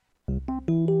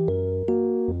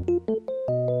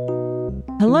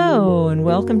Hello, and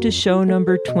welcome to show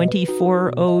number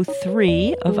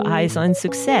 2403 of Eyes on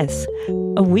Success,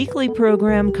 a weekly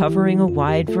program covering a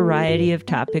wide variety of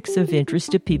topics of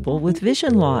interest to people with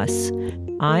vision loss.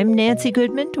 I'm Nancy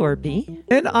Goodman-Torpy.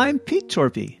 And I'm Pete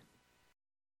Torpy.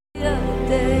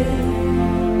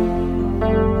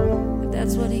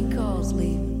 That's what he calls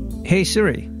me. Hey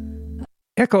Siri,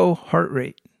 echo heart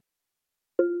rate.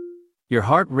 Your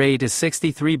heart rate is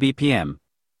 63 BPM.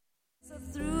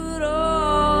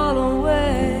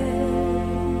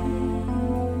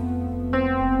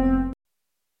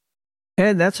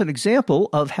 And that's an example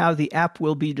of how the app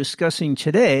we'll be discussing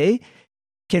today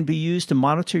can be used to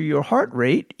monitor your heart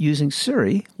rate using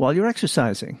Siri while you're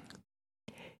exercising.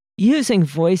 Using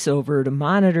VoiceOver to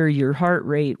monitor your heart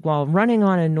rate while running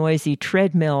on a noisy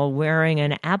treadmill wearing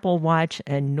an Apple Watch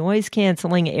and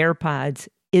noise-canceling AirPods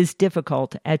is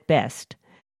difficult at best.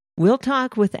 We'll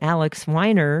talk with Alex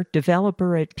Weiner,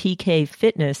 developer at PK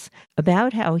Fitness,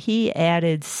 about how he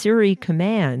added Siri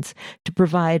commands to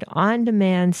provide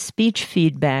on-demand speech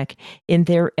feedback in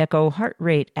their Echo Heart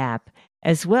Rate app,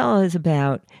 as well as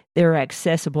about their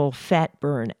accessible fat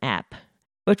burn app.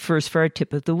 But first for our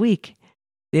tip of the week.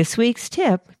 This week's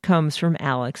tip comes from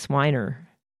Alex Weiner.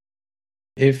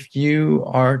 If you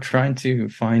are trying to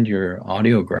find your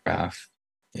audio graph,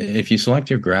 if you select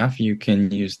your graph, you can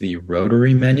use the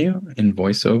rotary menu in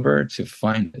VoiceOver to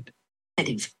find it.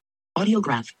 Settings. Audio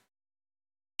graph.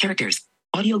 Characters.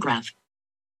 Audio graph.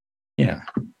 Yeah.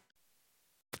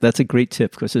 That's a great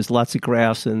tip because there's lots of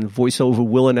graphs and VoiceOver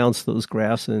will announce those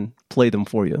graphs and play them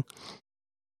for you.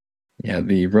 Yeah,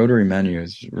 the rotary menu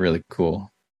is really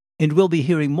cool. And we'll be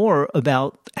hearing more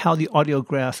about how the audio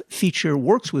graph feature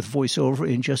works with VoiceOver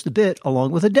in just a bit,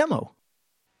 along with a demo.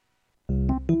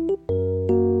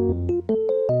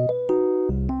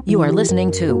 You are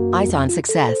listening to Eyes on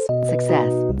Success.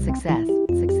 Success, success,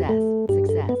 success,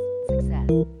 success, success.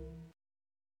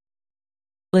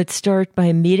 Let's start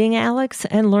by meeting Alex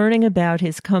and learning about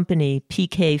his company,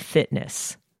 PK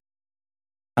Fitness.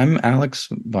 I'm Alex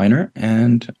Weiner,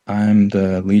 and I'm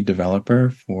the lead developer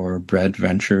for Bread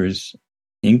Ventures,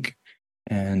 Inc.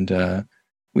 And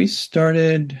we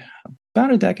started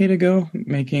about a decade ago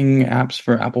making apps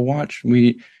for Apple Watch.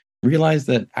 We realized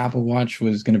that Apple Watch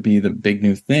was going to be the big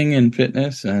new thing in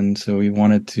fitness, and so we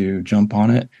wanted to jump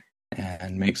on it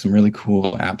and make some really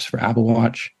cool apps for Apple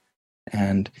Watch.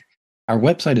 And our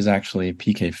website is actually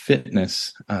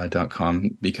pkfitness.com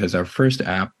because our first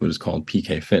app was called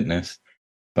PK Fitness.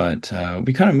 But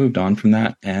we kind of moved on from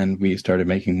that, and we started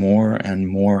making more and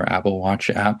more Apple Watch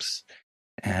apps.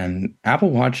 And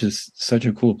Apple Watch is such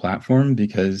a cool platform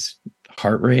because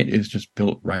heart rate is just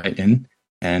built right in,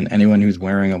 and anyone who's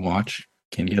wearing a watch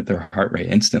can get their heart rate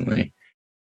instantly.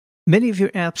 Many of your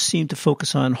apps seem to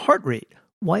focus on heart rate.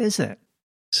 Why is that?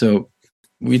 So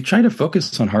we try to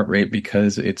focus on heart rate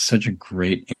because it's such a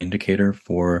great indicator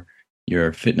for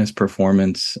your fitness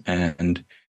performance and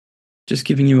just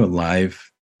giving you a live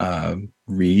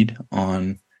read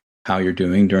on how you're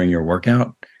doing during your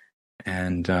workout.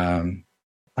 And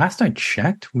last I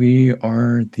checked, we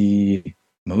are the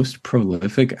most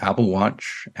prolific Apple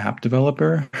Watch app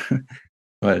developer,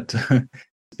 but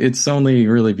it's only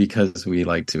really because we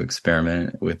like to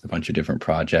experiment with a bunch of different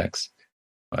projects.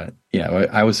 But yeah,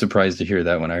 I was surprised to hear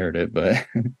that when I heard it, but I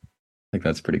think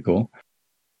that's pretty cool.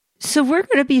 So we're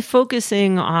going to be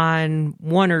focusing on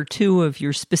one or two of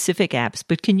your specific apps,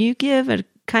 but can you give a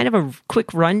kind of a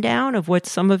quick rundown of what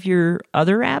some of your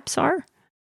other apps are?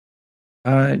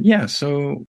 Yeah,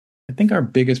 so I think our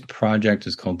biggest project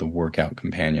is called the Workout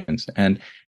Companions, and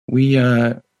we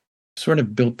sort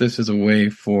of built this as a way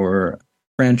for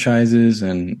franchises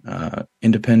and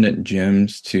independent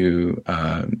gyms to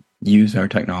use our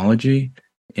technology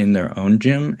in their own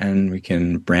gym, and we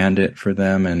can brand it for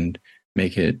them and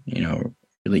make it,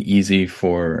 really easy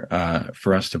for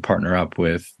us to partner up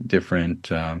with different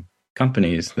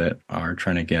companies that are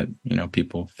trying to get,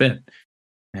 people fit.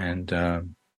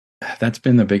 And that's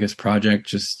been the biggest project,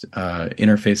 just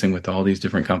interfacing with all these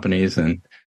different companies. And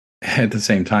at the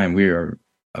same time, we are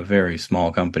a very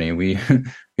small company. We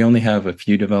only have a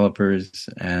few developers,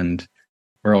 and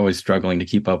we're always struggling to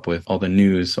keep up with all the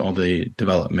news, all the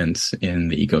developments in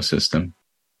the ecosystem.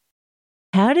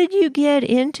 How did you get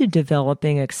into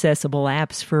developing accessible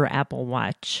apps for Apple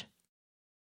Watch?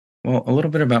 Well, a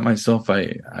little bit about myself.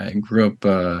 I grew up,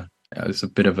 I was a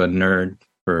bit of a nerd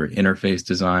for interface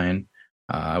design.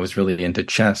 I was really into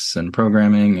chess and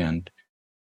programming. And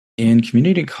in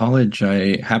community college,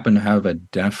 I happened to have a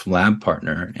deaf lab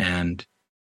partner. And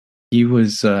He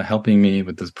was helping me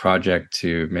with this project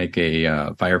to make a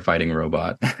firefighting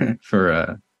robot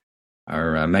for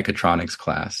our mechatronics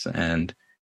class, and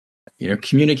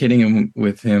communicating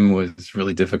with him was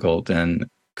really difficult, and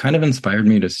kind of inspired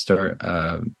me to start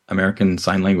American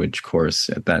Sign Language course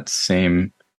at that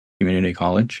same community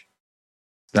college.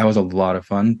 That was a lot of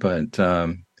fun, but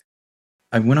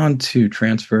I went on to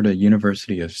transfer to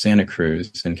University of Santa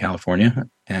Cruz in California,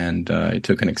 and I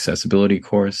took an accessibility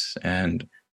course, and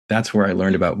that's where I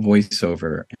learned about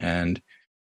voiceover and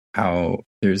how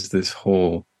there's this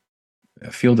whole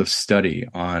field of study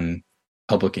on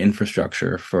public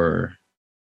infrastructure for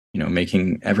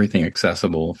making everything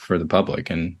accessible for the public,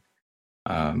 and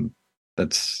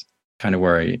that's kind of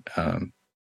where I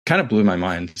kind of blew my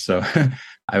mind. So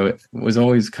was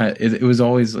always it was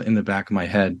always in the back of my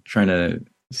head trying to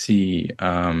see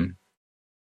how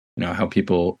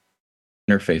people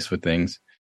interface with things.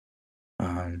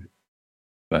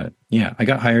 But yeah, I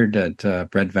got hired at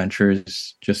Bread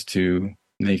Ventures just to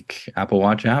make Apple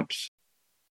Watch apps.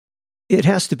 It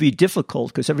has to be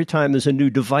difficult because every time there's a new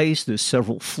device, there's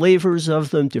several flavors of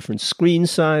them, different screen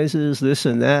sizes, this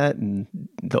and that, and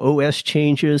the OS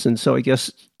changes. And so I guess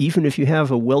even if you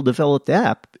have a well-developed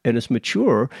app and it's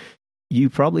mature, you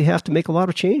probably have to make a lot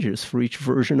of changes for each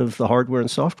version of the hardware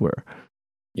and software.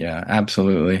 Yeah,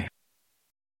 absolutely.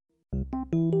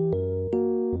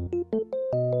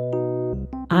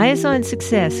 Eyes on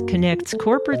Success connects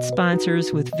corporate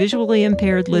sponsors with visually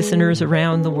impaired listeners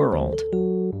around the world.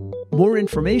 More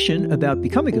information about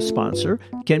becoming a sponsor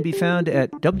can be found at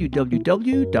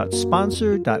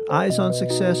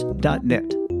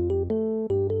www.sponsor.eyesonsuccess.net.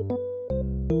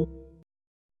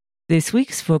 This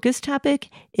week's focus topic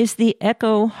is the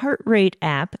Echo Heart Rate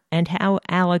app and how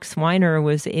Alex Weiner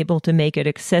was able to make it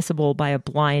accessible by a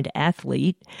blind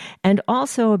athlete, and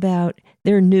also about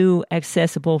their new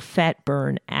accessible fat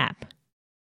burn app.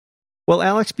 Well,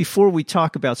 Alex, before we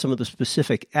talk about some of the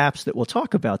specific apps that we'll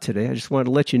talk about today, I just wanted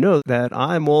to let you know that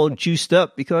I'm all juiced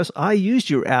up because I used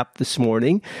your app this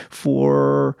morning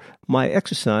for my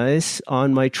exercise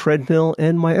on my treadmill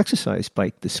and my exercise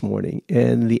bike this morning.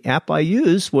 And the app I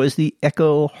used was the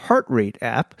Echo Heart Rate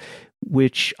app,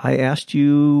 which I asked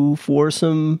you for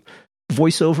some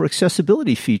voiceover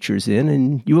accessibility features in,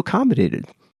 and you accommodated.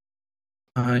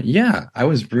 Yeah, I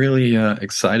was really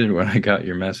excited when I got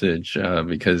your message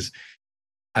because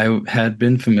I had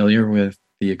been familiar with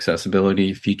the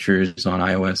accessibility features on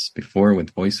iOS before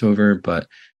with VoiceOver, but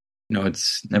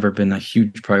it's never been a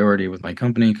huge priority with my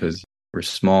company because we're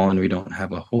small and we don't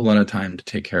have a whole lot of time to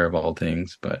take care of all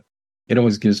things. But it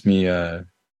always gives me a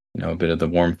bit of the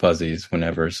warm fuzzies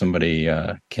whenever somebody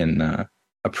can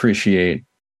appreciate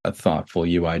a thoughtful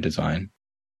UI design.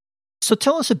 So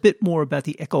tell us a bit more about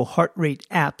the Echo Heart Rate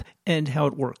app and how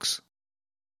it works.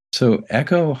 So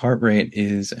Echo Heart Rate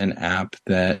is an app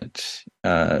that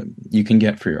you can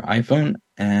get for your iPhone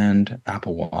and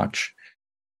Apple Watch.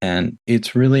 And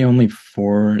it's really only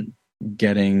for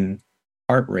getting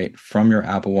heart rate from your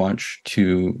Apple Watch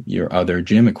to your other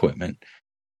gym equipment.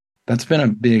 That's been a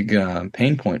big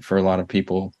pain point for a lot of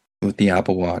people with the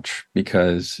Apple Watch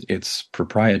because it's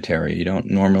proprietary. You don't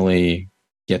normally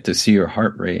get to see your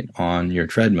heart rate on your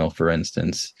treadmill, for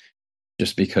instance,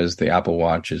 just because the Apple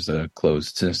Watch is a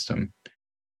closed system.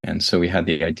 And so we had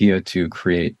the idea to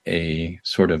create a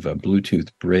sort of a Bluetooth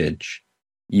bridge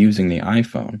using the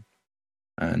iPhone.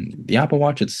 And the Apple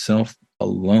Watch itself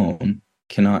alone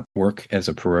cannot work as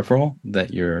a peripheral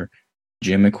that your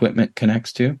gym equipment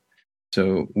connects to.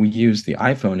 So we use the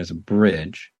iPhone as a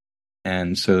bridge.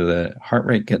 And so the heart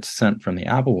rate gets sent from the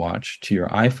Apple Watch to your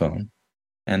iPhone.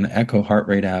 And the Echo Heart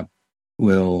Rate app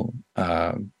will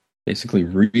basically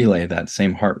relay that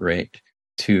same heart rate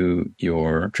to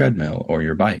your treadmill or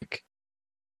your bike.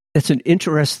 It's an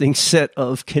interesting set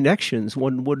of connections.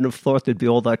 One wouldn't have thought there'd be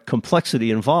all that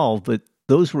complexity involved, but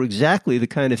those were exactly the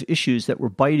kind of issues that were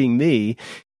biting me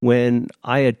when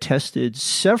I had tested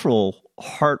several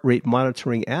heart rate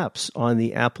monitoring apps on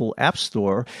the Apple App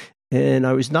Store, and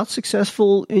I was not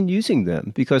successful in using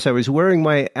them because I was wearing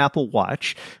my Apple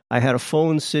Watch. I had a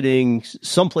phone sitting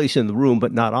someplace in the room,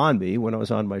 but not on me when I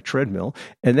was on my treadmill.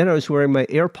 And then I was wearing my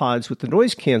AirPods with the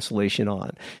noise cancellation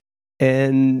on.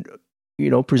 And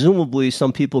presumably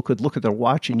some people could look at their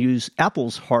watch and use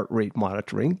Apple's heart rate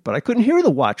monitoring, but I couldn't hear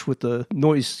the watch with the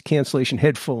noise cancellation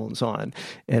headphones on.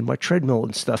 And my treadmill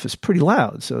and stuff is pretty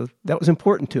loud, so that was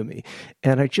important to me.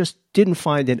 And I just didn't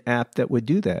find an app that would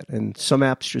do that. And some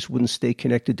apps just wouldn't stay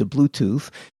connected to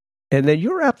Bluetooth. And then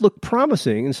your app looked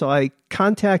promising, and so I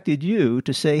contacted you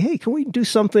to say, hey, can we do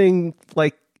something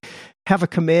like have a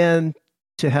command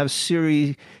to have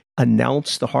Siri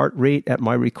announce the heart rate at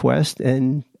my request?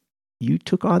 And you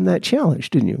took on that challenge,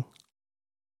 didn't you?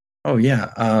 Oh,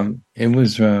 yeah. It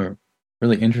was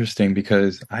really interesting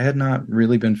because I had not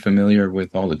really been familiar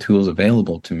with all the tools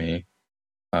available to me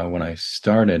when I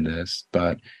started this,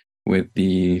 but with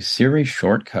the Siri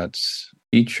shortcuts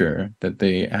feature that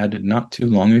they added not too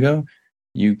long ago,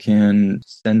 you can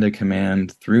send a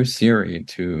command through Siri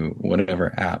to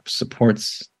whatever app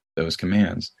supports those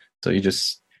commands. So you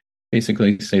just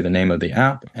basically say the name of the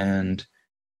app and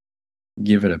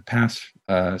give it a pass,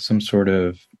 some sort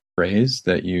of phrase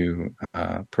that you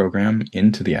program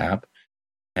into the app,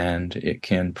 and it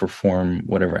can perform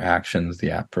whatever actions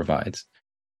the app provides.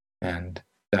 And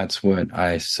that's what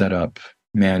I set up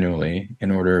manually in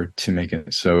order to make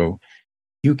it so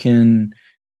you can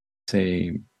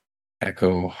say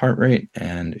echo heart rate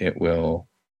and it will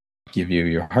give you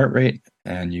your heart rate.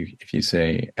 And if you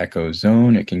say echo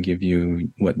zone, it can give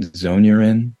you what zone you're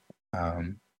in.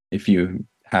 If you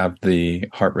have the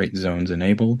heart rate zones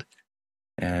enabled.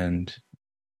 And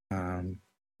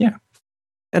yeah.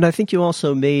 And I think you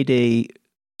also made a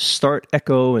start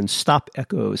echo and stop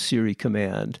echo Siri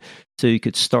command so you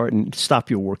could start and stop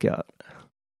your workout.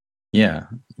 Yeah,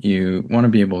 you want to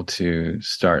be able to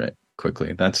start it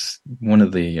quickly. That's one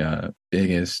of the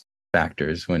biggest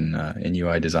factors when in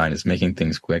UI design is making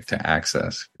things quick to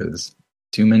access, because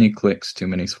too many clicks, too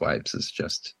many swipes is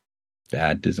just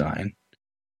bad design.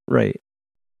 Right.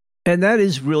 And that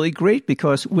is really great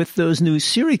because with those new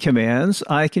Siri commands,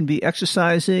 I can be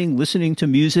exercising, listening to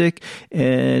music,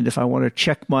 and if I want to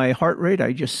check my heart rate,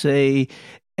 I just say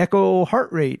echo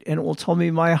heart rate, and it will tell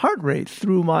me my heart rate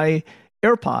through my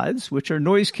AirPods, which are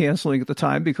noise canceling at the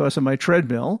time because of my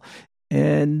treadmill.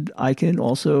 And I can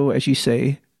also, as you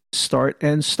say, start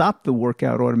and stop the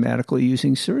workout automatically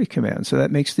using Siri commands. So that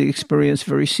makes the experience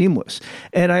very seamless.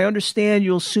 And I understand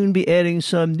you'll soon be adding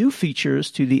some new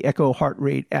features to the Echo Heart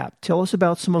Rate app. Tell us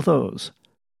about some of those.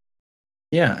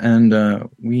 Yeah, and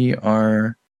we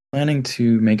are planning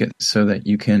to make it so that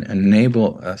you can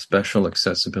enable a special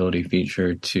accessibility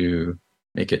feature to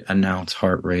make it announce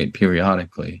heart rate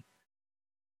periodically.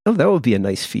 Oh, that would be a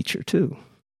nice feature too.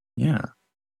 Yeah.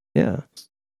 Yeah.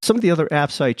 Some of the other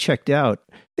apps I checked out,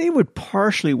 they would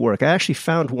partially work. I actually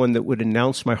found one that would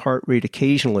announce my heart rate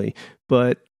occasionally,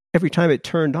 but every time it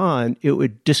turned on, it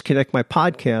would disconnect my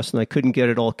podcast and I couldn't get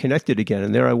it all connected again.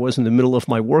 And there I was in the middle of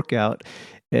my workout.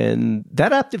 And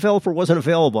that app developer wasn't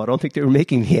available. I don't think they were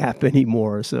making the app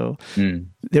anymore. So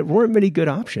there weren't many good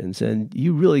options. And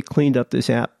you really cleaned up this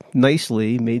app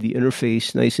nicely, made the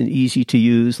interface nice and easy to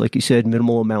use. Like you said,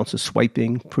 minimal amounts of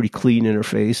swiping, pretty clean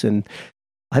interface. And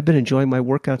I've been enjoying my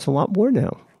workouts a lot more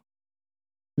now.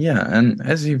 Yeah, and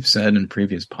as you've said in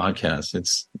previous podcasts,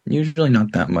 it's usually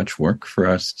not that much work for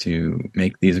us to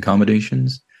make these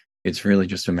accommodations. It's really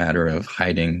just a matter of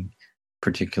hiding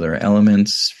particular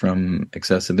elements from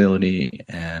accessibility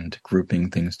and grouping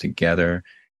things together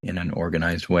in an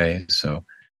organized way. So,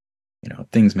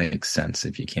 things make sense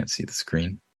if you can't see the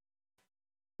screen.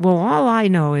 Well, all I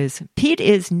know is Pete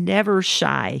is never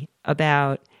shy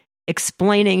about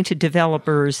explaining to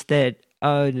developers that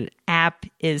an app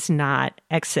is not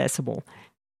accessible.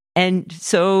 And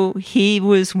so he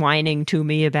was whining to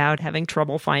me about having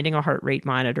trouble finding a heart rate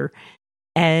monitor.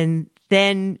 And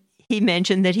then he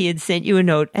mentioned that he had sent you a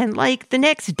note. And like the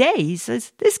next day, he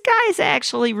says, this guy's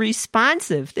actually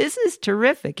responsive. This is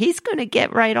terrific. He's going to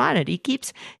get right on it. He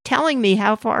keeps telling me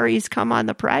how far he's come on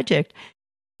the project.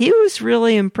 He was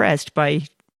really impressed by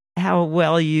how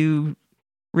well you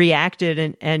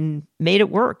reacted and made it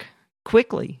work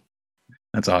quickly.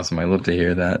 That's awesome. I love to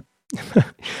hear that.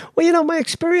 Well, my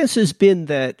experience has been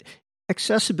that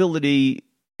accessibility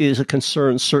is a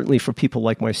concern, certainly for people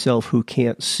like myself who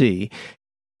can't see.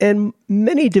 And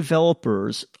many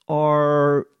developers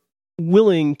are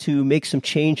willing to make some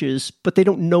changes, but they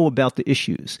don't know about the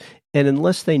issues. And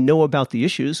unless they know about the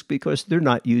issues, because they're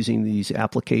not using these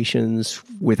applications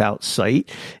without sight,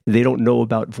 they don't know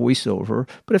about VoiceOver.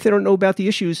 But if they don't know about the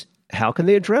issues, how can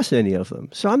they address any of them?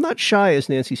 So I'm not shy, as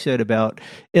Nancy said, about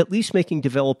at least making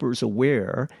developers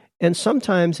aware. And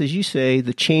sometimes, as you say,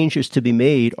 the changes to be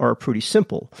made are pretty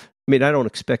simple. I mean, I don't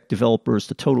expect developers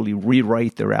to totally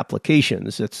rewrite their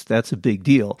applications. That's a big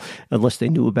deal, unless they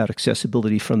knew about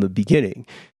accessibility from the beginning.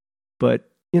 But,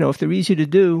 if they're easy to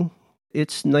do,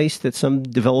 it's nice that some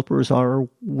developers are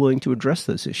willing to address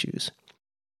those issues.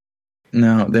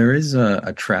 Now, there is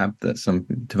a trap that some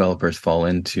developers fall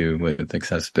into with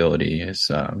accessibility is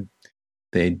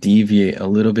they deviate a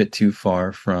little bit too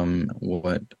far from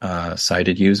what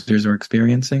sighted users are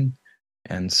experiencing.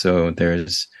 And so there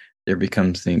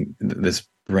becomes this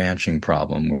branching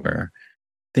problem where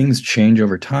things change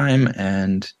over time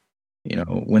and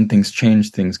when things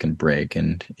change, things can break.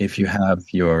 And if you have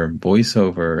your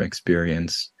voiceover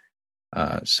experience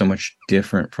so much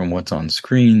different from what's on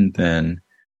screen, then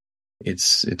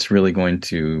it's really going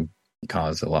to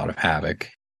cause a lot of havoc.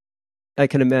 I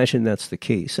can imagine that's the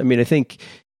case. I mean, I think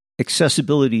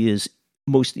accessibility is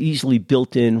most easily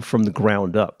built in from the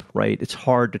ground up, right? It's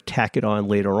hard to tack it on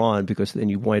later on because then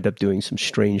you wind up doing some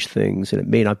strange things and it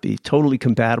may not be totally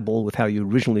compatible with how you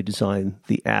originally designed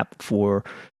the app for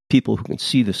people who can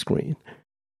see the screen.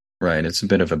 Right. It's a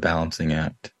bit of a balancing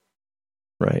act.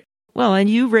 Right. Well, and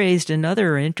you raised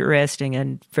another interesting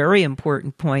and very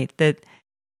important point that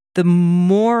the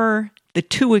more the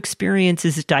two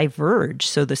experiences diverge,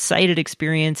 so the sighted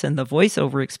experience and the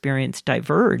voiceover experience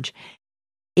diverge,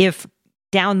 if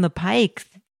down the pike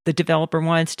the developer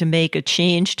wants to make a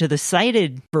change to the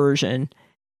sighted version,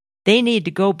 they need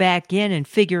to go back in and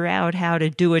figure out how to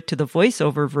do it to the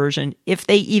voiceover version if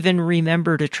they even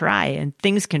remember to try, and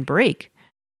things can break.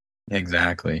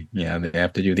 Exactly. Yeah, they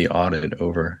have to do the audit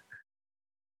over.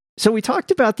 So we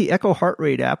talked about the Echo Heart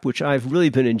Rate app, which I've really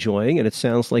been enjoying, and it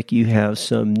sounds like you have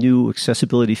some new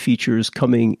accessibility features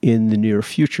coming in the near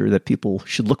future that people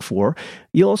should look for.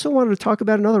 You also wanted to talk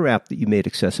about another app that you made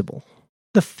accessible,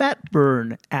 the Fat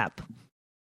Burn app.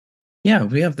 Yeah,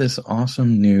 we have this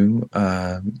awesome new,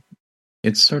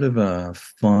 it's sort of a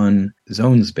fun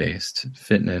zones-based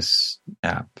fitness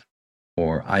app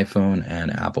for iPhone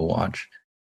and Apple Watch.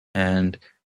 And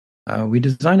we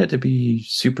designed it to be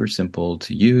super simple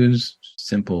to use,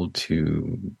 simple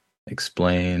to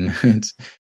explain.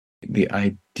 The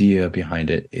idea behind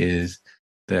it is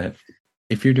that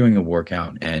if you're doing a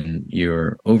workout and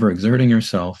you're overexerting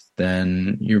yourself,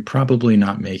 then you're probably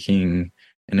not making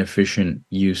an efficient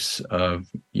use of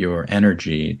your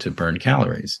energy to burn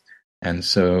calories. And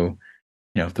so,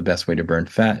 if the best way to burn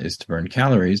fat is to burn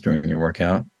calories during your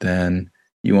workout, then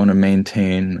you want to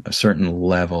maintain a certain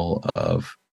level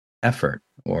of effort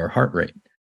or heart rate.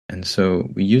 And so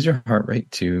we use your heart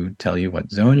rate to tell you what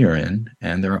zone you're in.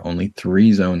 And there are only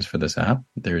 3 zones for this app.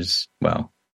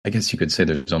 I guess you could say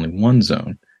there's only one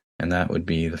zone, and that would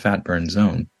be the fat burn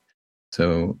zone.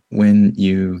 So when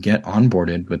you get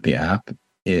onboarded with the app,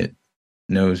 it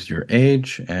knows your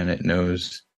age and it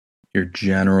knows your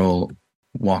general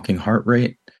walking heart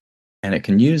rate. And it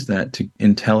can use that to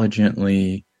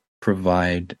intelligently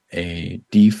provide a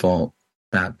default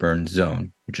fat burn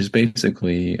zone, which is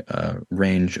basically a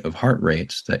range of heart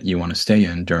rates that you want to stay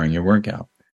in during your workout.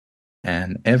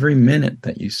 And every minute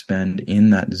that you spend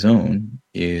in that zone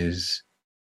is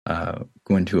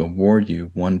going to award you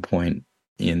 1 point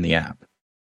in the app.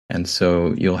 And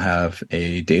so you'll have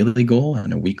a daily goal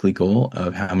and a weekly goal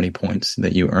of how many points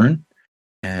that you earn.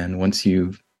 And once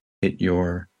you've hit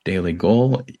your daily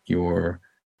goal, your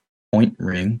point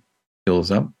ring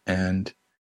fills up and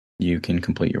you can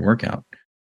complete your workout.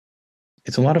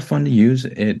 It's a lot of fun to use.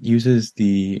 It uses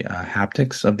the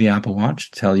haptics of the Apple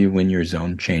Watch to tell you when your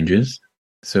zone changes.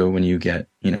 So when you get,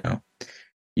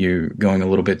 you're going a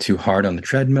little bit too hard on the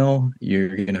treadmill,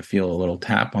 you're going to feel a little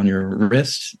tap on your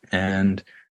wrist, and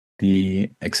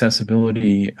the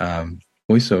accessibility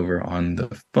voiceover on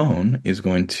the phone is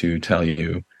going to tell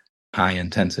you high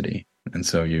intensity. And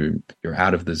so you're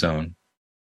out of the zone.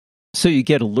 So you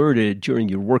get alerted during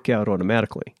your workout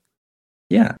automatically.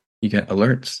 Yeah, you get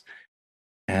alerts.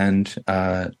 And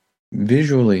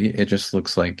visually, it just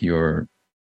looks like your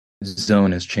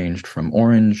zone has changed from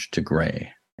orange to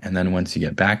gray. And then once you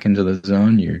get back into the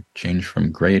zone, you're changed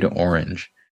from gray to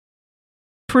orange.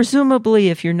 Presumably,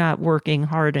 if you're not working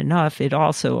hard enough, it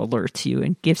also alerts you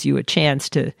and gives you a chance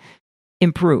to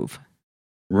improve.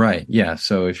 Right. Yeah.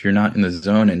 So if you're not in the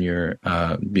zone and you're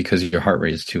because your heart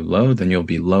rate is too low, then you'll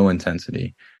be low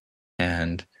intensity.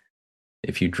 And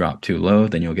if you drop too low,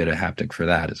 then you'll get a haptic for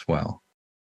that as well.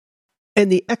 And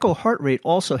the Echo Heart Rate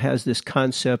also has this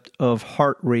concept of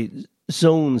heart rate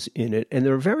zones in it. And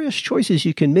there are various choices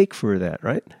you can make for that,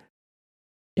 right?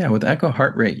 Yeah. With Echo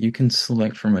Heart Rate, you can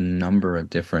select from a number of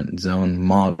different zone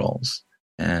models.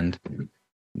 And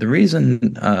the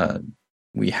reason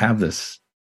we have this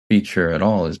feature at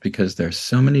all is because there's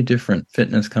so many different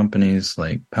fitness companies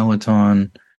like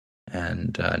Peloton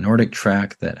and Nordic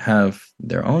Track that have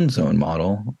their own zone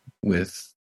model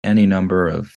with any number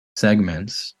of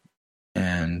segments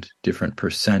and different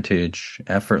percentage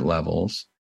effort levels.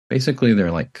 Basically, they're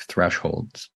like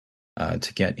thresholds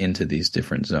to get into these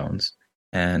different zones.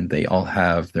 And they all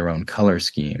have their own color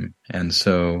scheme. And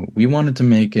so we wanted to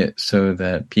make it so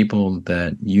that people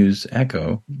that use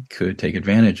Echo could take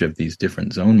advantage of these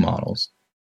different zone models.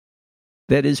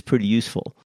 That is pretty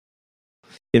useful.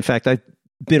 In fact, I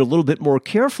been a little bit more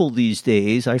careful these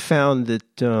days. I found that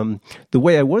the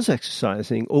way I was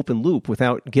exercising open loop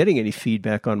without getting any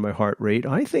feedback on my heart rate,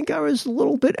 I think I was a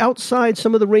little bit outside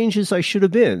some of the ranges I should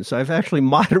have been. So I've actually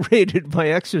moderated my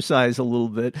exercise a little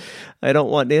bit. I don't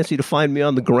want Nancy to find me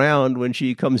on the ground when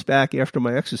she comes back after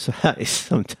my exercise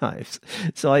sometimes.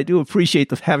 So I do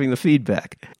appreciate having the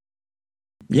feedback.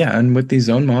 Yeah, and with these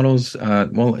zone models,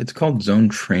 well, it's called zone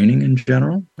training in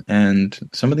general, and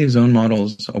some of these zone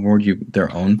models award you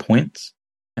their own points,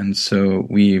 and so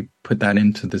we put that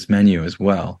into this menu as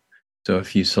well. So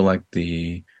if you select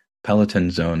the Peloton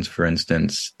zones, for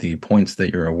instance, the points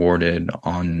that you're awarded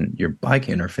on your bike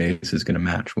interface is going to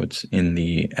match what's in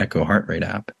the Echo Heart Rate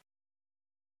app.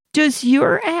 Does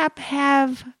your app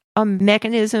have a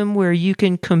mechanism where you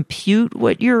can compute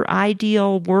what your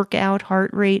ideal workout heart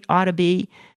rate ought to be?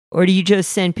 Or do you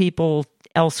just send people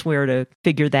elsewhere to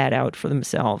figure that out for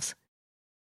themselves?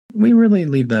 We really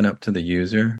leave that up to the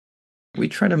user. We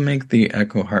try to make the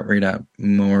Echo Heart Rate app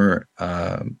more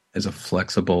as a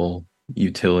flexible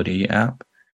utility app.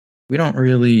 We don't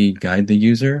really guide the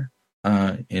user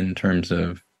in terms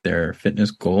of their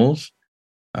fitness goals.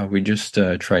 We just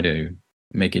try to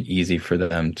make it easy for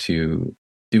them to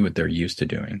do what they're used to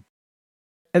doing.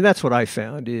 And that's what I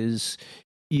found is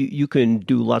you can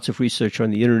do lots of research on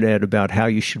the internet about how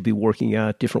you should be working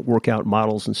out, different workout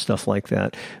models and stuff like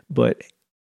that. But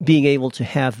being able to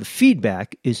have the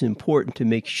feedback is important to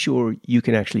make sure you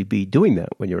can actually be doing that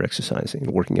when you're exercising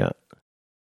and working out.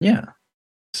 Yeah.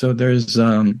 So there's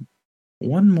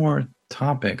one more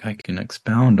topic I can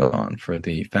expound on for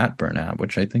the Fat Burn app,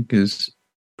 which I think is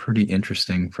pretty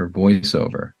interesting for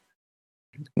voiceover.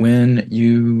 When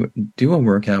you do a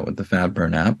workout with the Fat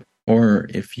Burn app, or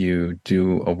if you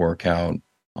do a workout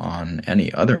on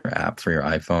any other app for your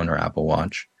iPhone or Apple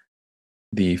Watch,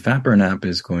 the Fat Burn app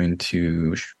is going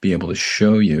to be able to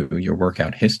show you your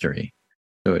workout history.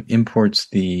 So it imports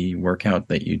the workout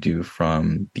that you do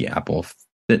from the Apple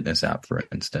Fitness app, for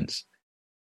instance.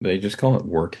 They just call it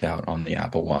workout on the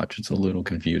Apple Watch. It's a little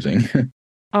confusing.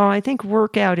 Oh, I think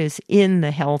workout is in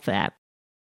the health app.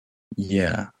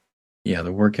 Yeah. Yeah,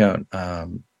 the workout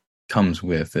comes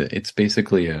with it. It's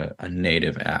basically a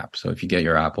native app. So if you get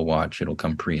your Apple Watch, it'll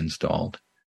come pre-installed.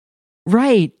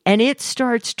 Right. And it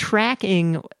starts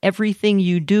tracking everything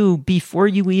you do before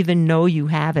you even know you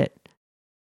have it.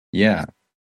 Yeah.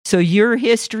 So your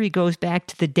history goes back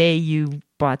to the day you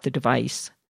bought the device.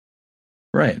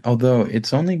 Right. Although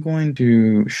it's only going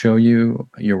to show you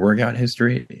your workout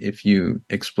history if you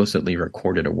explicitly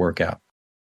recorded a workout.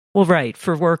 Well, right,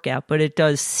 for workout, but it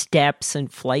does steps and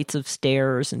flights of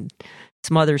stairs and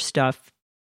some other stuff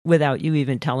without you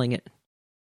even telling it.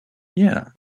 Yeah.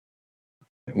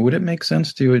 Would it make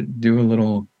sense to do a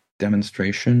little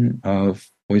demonstration of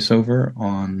voiceover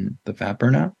on the Fat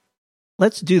Burn app?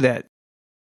 Let's do that.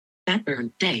 Fat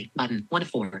Burn Day button 1 of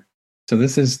 4. So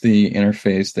this is the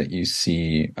interface that you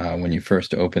see when you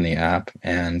first open the app,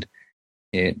 and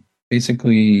it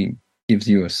basically gives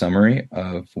you a summary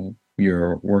of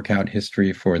your workout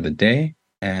history for the day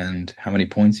and how many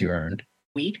points you earned.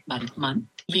 Week, month,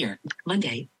 year,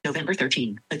 Monday, November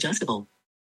 13, adjustable.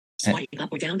 Swipe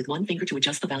up or down with one finger to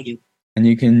adjust the value. And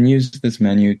you can use this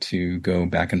menu to go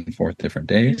back and forth different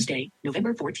days. Tuesday,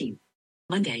 November 14.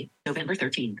 Monday, November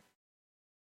 13.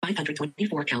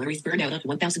 524 calories burned out of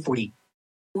 1,040.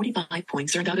 45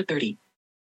 points earned out of 30.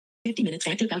 50 minutes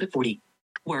active out of 40.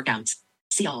 Workouts.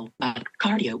 See all.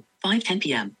 Cardio, 5:10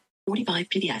 p.m. 45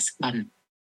 PTS button.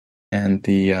 And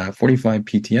the 45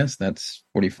 PTS, that's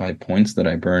 45 points that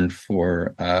I burned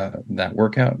for that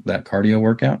workout, that cardio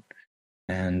workout.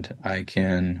 And I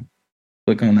can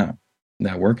click on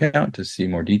that workout to see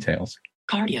more details.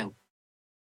 Cardio.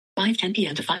 5:10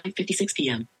 p.m. to 5:56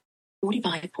 p.m.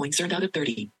 45 points earned out of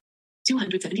 30.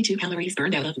 272 calories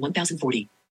burned out of 1,040.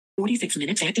 46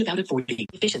 minutes active out of 40.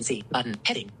 Efficiency button.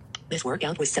 Heading. This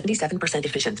workout was 77%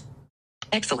 efficient.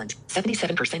 Excellent.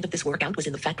 77% of this workout was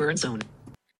in the fat burn zone.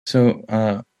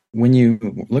 So when you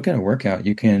look at a workout,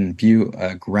 you can view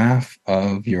a graph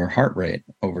of your heart rate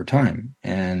over time.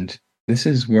 And this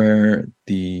is where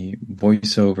the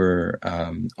voiceover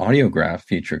audio graph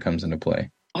feature comes into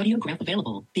play. Audio graph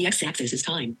available. The x-axis is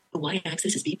time. The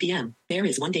y-axis is BPM. There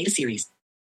is one data series.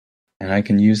 And I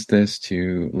can use this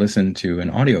to listen to an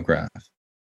audio graph.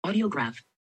 Audio graph.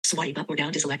 Swipe up or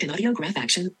down to select an audio graph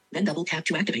action, then double tap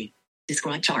to activate.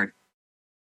 Describe chart.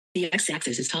 The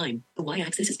x-axis is time. The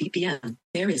y-axis is BPM.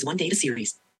 There is one data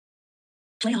series.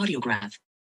 Play audio graph.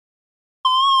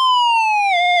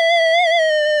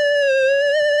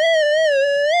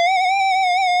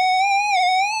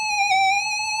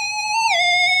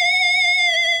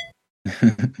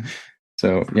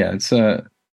 So yeah,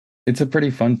 it's a pretty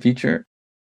fun feature.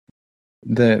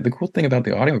 The cool thing about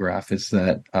the audiograph is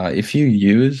that if you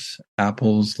use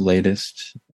Apple's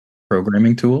latest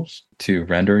programming tools to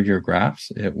render your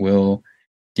graphs, it will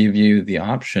give you the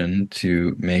option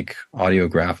to make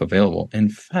audiograph available. In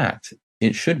fact,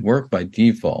 it should work by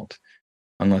default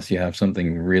unless you have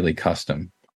something really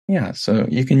custom. Yeah, so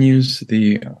you can use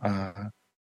the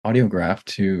audiograph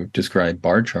to describe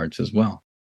bar charts as well.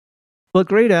 Well,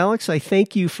 great, Alex. I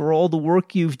thank you for all the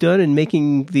work you've done in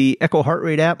making the Echo Heart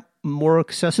Rate app more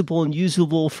accessible and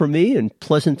usable for me and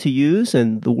pleasant to use,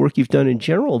 and the work you've done in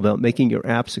general about making your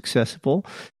apps accessible.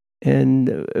 And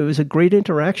it was a great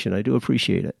interaction. I do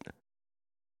appreciate it.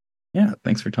 Yeah,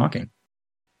 thanks for talking.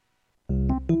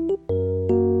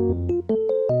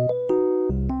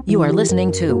 You are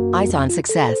listening to Eyes on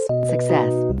Success.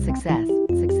 Success, success,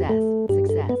 success,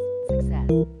 success, success.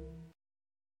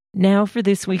 Now for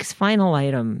this week's final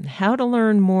item, how to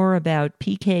learn more about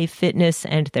PK Fitness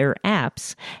and their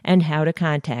apps and how to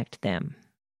contact them.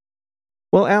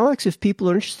 Well, Alex, if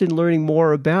people are interested in learning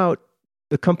more about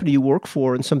the company you work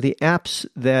for and some of the apps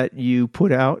that you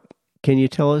put out, can you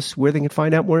tell us where they can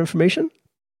find out more information?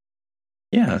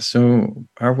 Yeah, so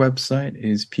our website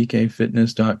is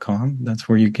pkfitness.com. That's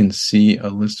where you can see a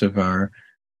list of our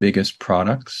biggest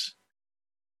products.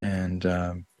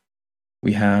 And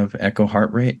we have Echo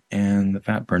Heart Rate and the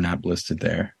Fat Burn app listed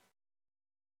there.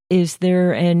 Is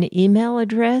there an email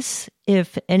address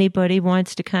if anybody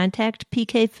wants to contact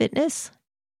PK Fitness?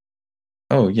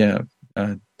 Oh, yeah.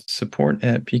 Support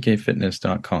at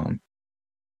pkfitness.com.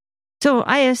 So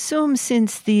I assume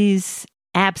since these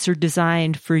apps are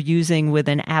designed for using with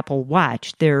an Apple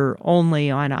Watch, they're only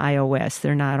on iOS.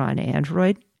 They're not on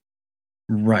Android.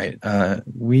 Right.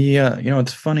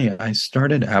 It's funny. I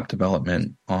started app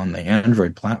development on the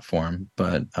Android platform,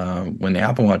 but when the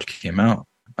Apple Watch came out,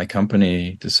 my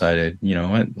company decided, you know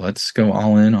what, let's go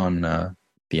all in on the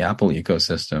Apple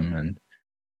ecosystem. And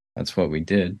that's what we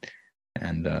did.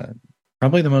 And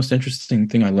probably the most interesting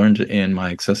thing I learned in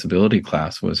my accessibility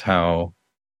class was how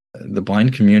the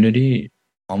blind community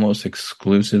almost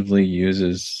exclusively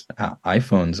uses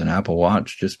iPhones and Apple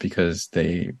Watch just because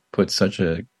they put such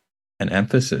an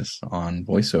emphasis on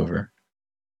voiceover.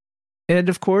 And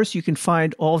of course, you can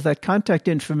find all of that contact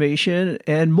information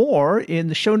and more in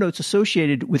the show notes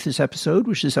associated with this episode,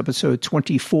 which is episode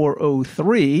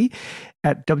 2403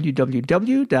 at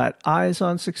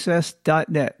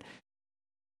www.eyesonsuccess.net.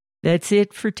 That's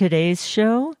it for today's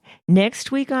show.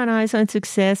 Next week on Eyes on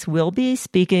Success, we'll be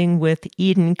speaking with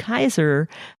Eden Kaiser,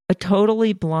 a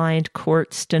totally blind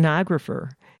court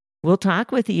stenographer. We'll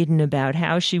talk with Eden about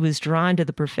how she was drawn to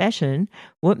the profession,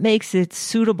 what makes it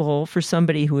suitable for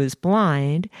somebody who is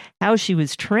blind, how she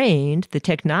was trained, the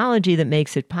technology that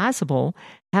makes it possible,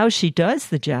 how she does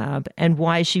the job, and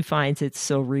why she finds it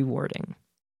so rewarding.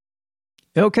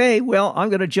 Okay, well, I'm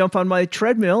going to jump on my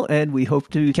treadmill, and we hope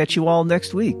to catch you all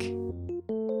next week.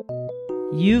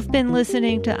 You've been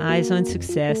listening to Eyes on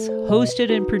Success, hosted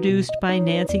and produced by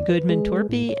Nancy Goodman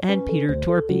Torpy and Peter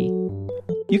Torpy.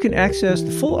 You can access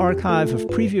the full archive of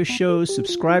previous shows,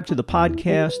 subscribe to the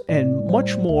podcast, and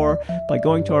much more by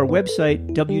going to our website,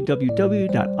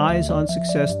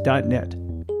 www.eyesonsuccess.net.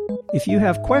 If you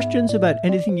have questions about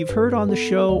anything you've heard on the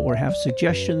show or have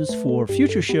suggestions for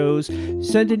future shows,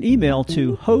 send an email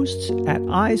to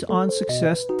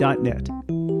hosts@eyesonsuccess.net.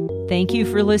 Thank you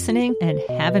for listening and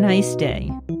have a nice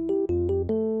day.